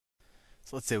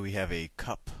So let's say we have a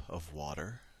cup of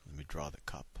water. Let me draw the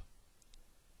cup.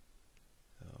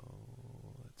 So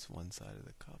that's one side of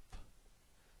the cup.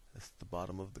 That's the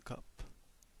bottom of the cup.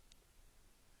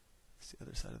 That's the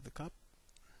other side of the cup.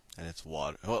 And it's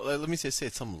water. Well, let me say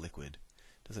it's some liquid.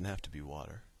 It doesn't have to be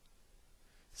water.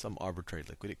 Some arbitrary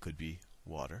liquid. It could be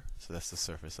water. So that's the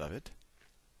surface of it.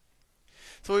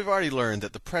 So we've already learned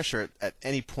that the pressure at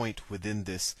any point within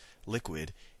this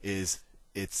liquid is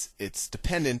it's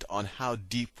dependent on how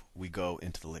deep we go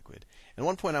into the liquid. And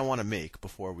one point I want to make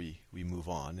before we move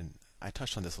on, and I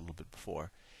touched on this a little bit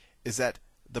before, is that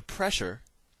the pressure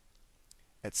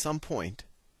at some point,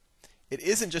 it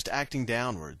isn't just acting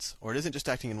downwards, or it isn't just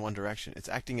acting in one direction. It's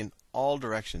acting in all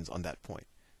directions on that point.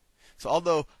 So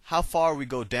although how far we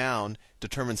go down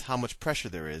determines how much pressure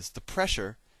there is, the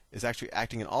pressure is actually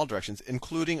acting in all directions,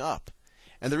 including up.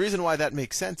 And the reason why that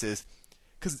makes sense is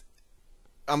because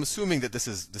I'm assuming that this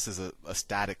is a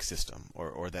static system,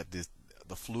 or that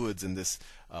the fluids in this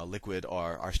liquid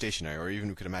are stationary, or even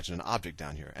we could imagine an object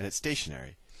down here, and it's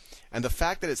stationary. And the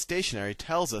fact that it's stationary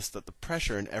tells us that the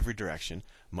pressure in every direction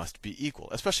must be equal.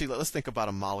 Especially, let's think about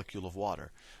a molecule of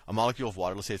water. A molecule of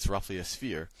water, let's say it's roughly a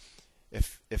sphere.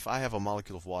 If I have a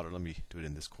molecule of water, let me do it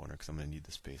in this corner because I'm going to need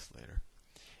the space later.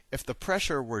 If the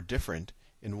pressure were different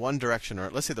in one direction, or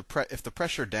let's say if the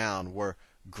pressure down were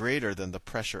greater than the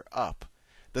pressure up,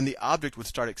 then the object would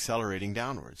start accelerating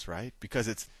downwards, right? Because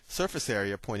its surface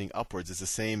area pointing upwards is the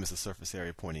same as the surface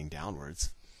area pointing downwards.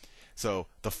 So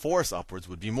the force upwards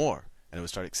would be more, and it would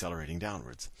start accelerating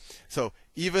downwards. So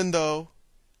even though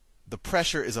the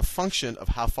pressure is a function of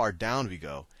how far down we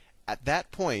go, at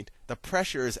that point, the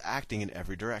pressure is acting in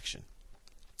every direction.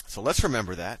 So let's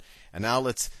remember that, and now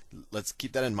let's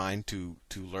keep that in mind to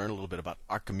learn a little bit about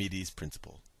Archimedes'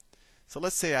 principle. So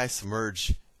let's say I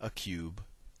submerge a cube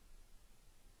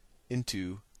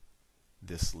into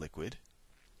this liquid,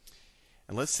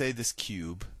 and let's say this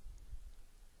cube,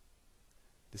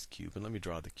 and let me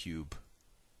draw the cube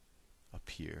up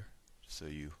here, so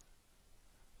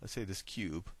let's say this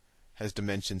cube has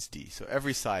dimensions d. So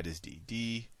every side is d.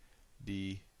 d,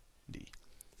 d, d.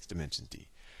 It's dimensions d.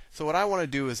 So what I want to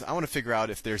do is I want to figure out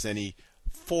if there's any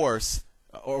force,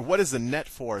 or what is the net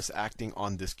force acting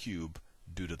on this cube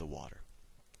due to the water.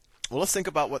 Well, let's think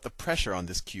about what the pressure on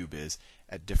this cube is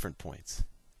at different points.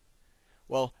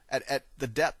 Well, at the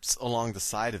depths along the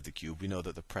side of the cube, we know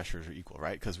that the pressures are equal,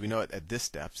 right? Because we know at this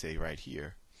depth, say right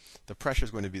here, the pressure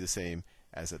is going to be the same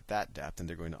as at that depth, and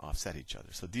they're going to offset each other.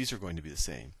 So these are going to be the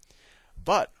same.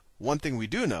 But one thing we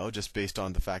do know, just based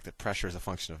on the fact that pressure is a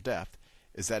function of depth,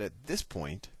 is that at this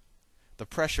point, the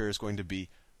pressure is going to be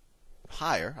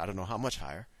higher, I don't know how much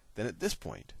higher, than at this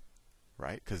point,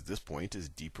 right? Because this point is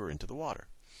deeper into the water.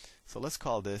 So let's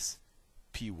call this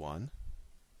P1.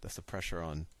 That's the pressure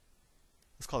on,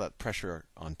 let's call that pressure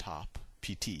on top,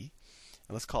 PT.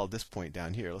 And let's call this point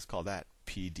down here, let's call that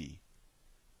PD.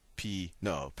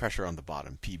 Pressure on the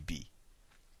bottom, PB.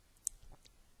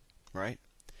 Right?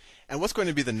 And what's going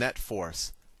to be the net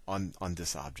force on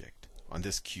this object, on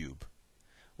this cube?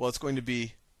 Well, it's going to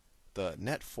be the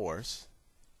net force,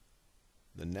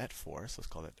 let's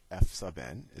call it F sub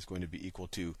n, is going to be equal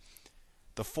to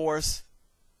the force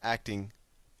acting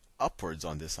upwards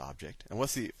on this object. And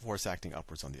what's the force acting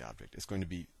upwards on the object? It's going to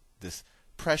be this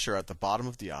pressure at the bottom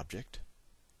of the object,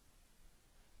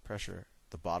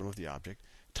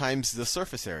 times the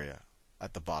surface area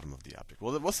at the bottom of the object.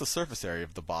 Well, what's the surface area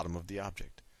of the bottom of the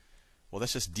object? Well,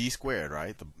 that's just d squared,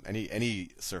 right?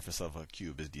 Any surface of a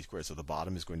cube is d squared, so the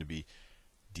bottom is going to be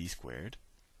d squared.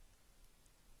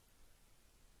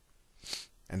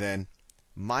 And then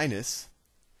minus,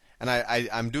 and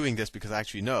I'm doing this because I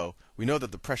actually we know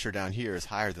that the pressure down here is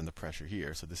higher than the pressure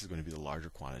here, so this is going to be the larger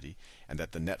quantity, and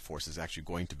that the net force is actually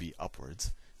going to be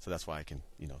upwards. So that's why I can,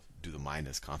 do the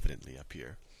minus confidently up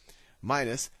here.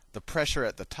 Minus the pressure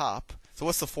at the top. So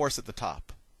what's the force at the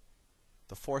top?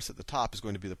 The force at the top is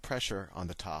going to be the pressure on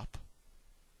the top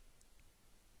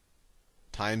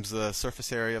times the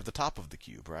surface area of the top of the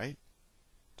cube, right?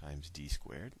 Times d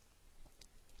squared.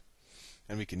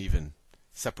 And we can even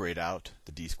separate out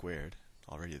the d squared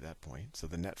already at that point. So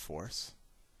the net force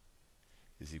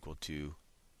is equal to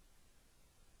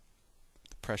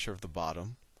the pressure of the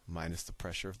bottom minus the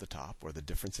pressure of the top, or the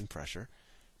difference in pressure,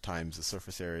 times the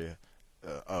surface area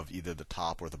of either the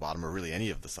top or the bottom, or really any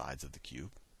of the sides of the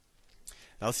cube.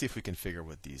 Now let's see if we can figure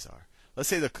what these are. Let's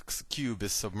say the cube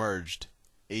is submerged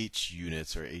h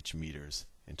units or h meters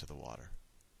into the water.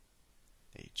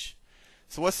 H.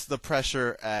 So what's the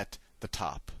pressure at the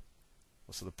top?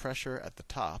 Well, so the pressure at the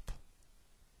top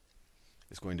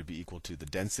is going to be equal to the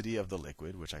density of the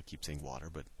liquid, which I keep saying water,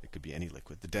 but it could be any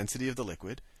liquid. The density of the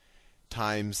liquid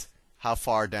times how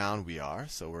far down we are.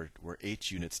 So we're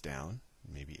h units down,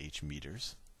 maybe h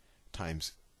meters,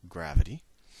 times gravity.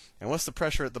 And what's the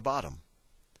pressure at the bottom?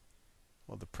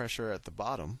 Well, the pressure at the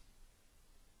bottom,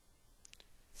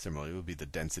 similarly, would be the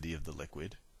density of the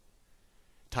liquid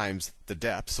times the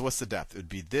depth. So what's the depth? It would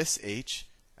be this h,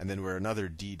 and then we're another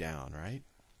d down, right?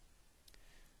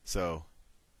 So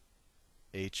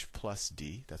h plus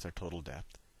d, that's our total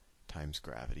depth, times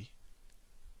gravity.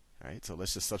 All right, so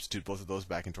let's just substitute both of those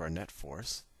back into our net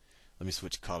force. Let me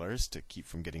switch colors to keep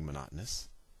from getting monotonous.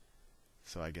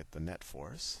 So I get the net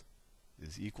force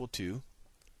is equal to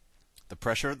the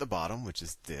pressure at the bottom, which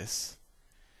is this.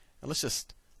 And let's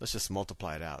just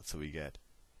multiply it out. So we get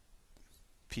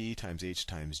P times H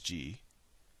times G,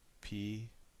 P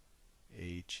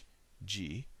H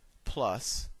G,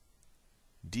 plus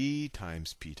D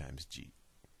times P times G,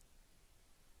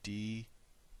 D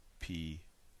P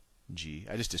G.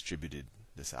 I just distributed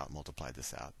this out, multiplied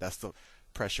this out. That's the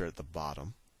pressure at the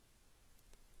bottom.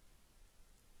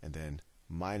 And then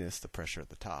minus the pressure at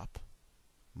the top,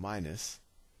 minus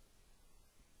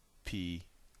P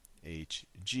H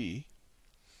G.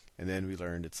 And then we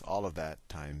learned it's all of that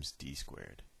times d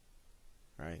squared.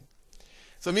 Right?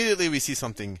 So immediately we see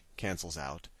something cancels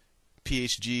out.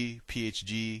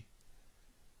 PHG,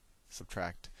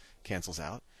 subtract, cancels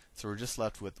out. So we're just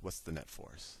left with what's the net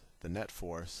force? The net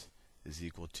force is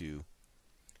equal to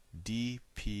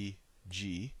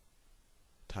dpg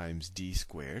times d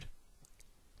squared,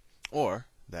 or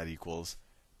that equals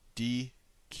d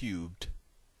cubed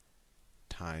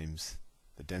times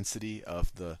the density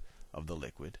of the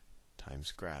liquid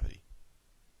times gravity.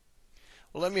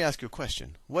 Well, let me ask you a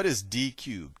question. What is d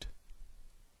cubed?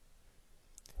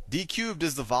 D cubed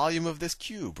is the volume of this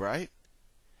cube, right?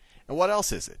 And what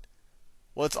else is it?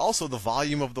 Well, it's also the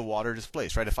volume of the water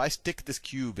displaced, right? If I stick this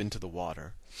cube into the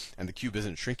water, and the cube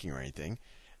isn't shrinking or anything,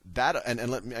 that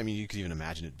I mean, you can even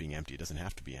imagine it being empty. It doesn't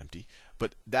have to be empty,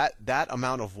 but that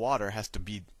amount of water has to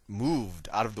be moved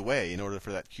out of the way in order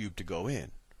for that cube to go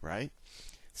in, right?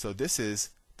 So this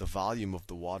is the volume of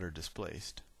the water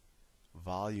displaced.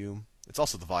 Volume. It's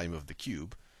also the volume of the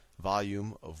cube.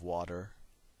 Volume of water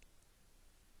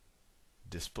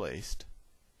displaced.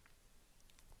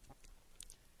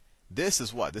 This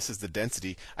is what? This is the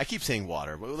density. I keep saying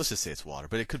water, but let's just say it's water,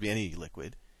 but it could be any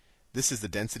liquid. This is the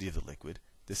density of the liquid.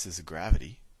 This is the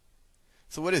gravity.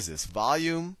 So what is this?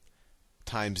 Volume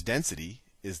times density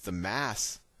is the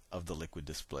mass of the liquid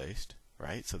displaced,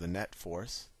 right? So the net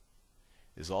force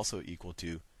is also equal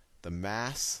to the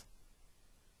mass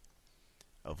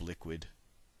of liquid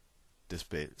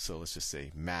displaced. So let's just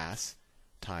say mass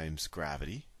times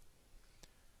gravity.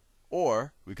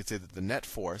 Or we could say that the net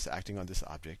force acting on this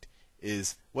object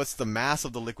is, what's the mass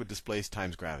of the liquid displaced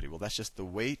times gravity? Well, that's just the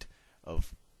weight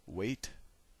of liquid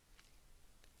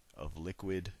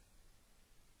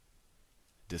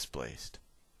displaced.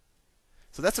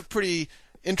 So that's a pretty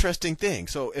interesting thing.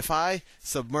 So if I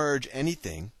submerge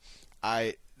anything,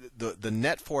 the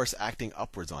net force acting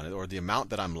upwards on it, or the amount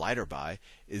that I'm lighter by,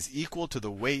 is equal to the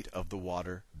weight of the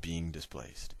water being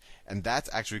displaced. And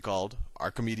that's actually called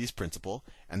Archimedes' principle.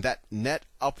 And that net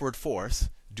upward force,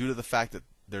 due to the fact that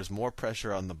there's more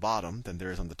pressure on the bottom than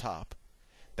there is on the top,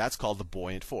 that's called the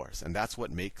buoyant force. And that's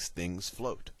what makes things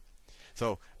float.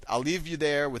 So I'll leave you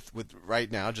there with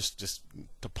right now, just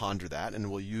to ponder that.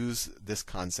 And we'll use this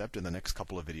concept in the next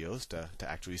couple of videos to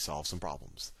actually solve some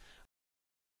problems.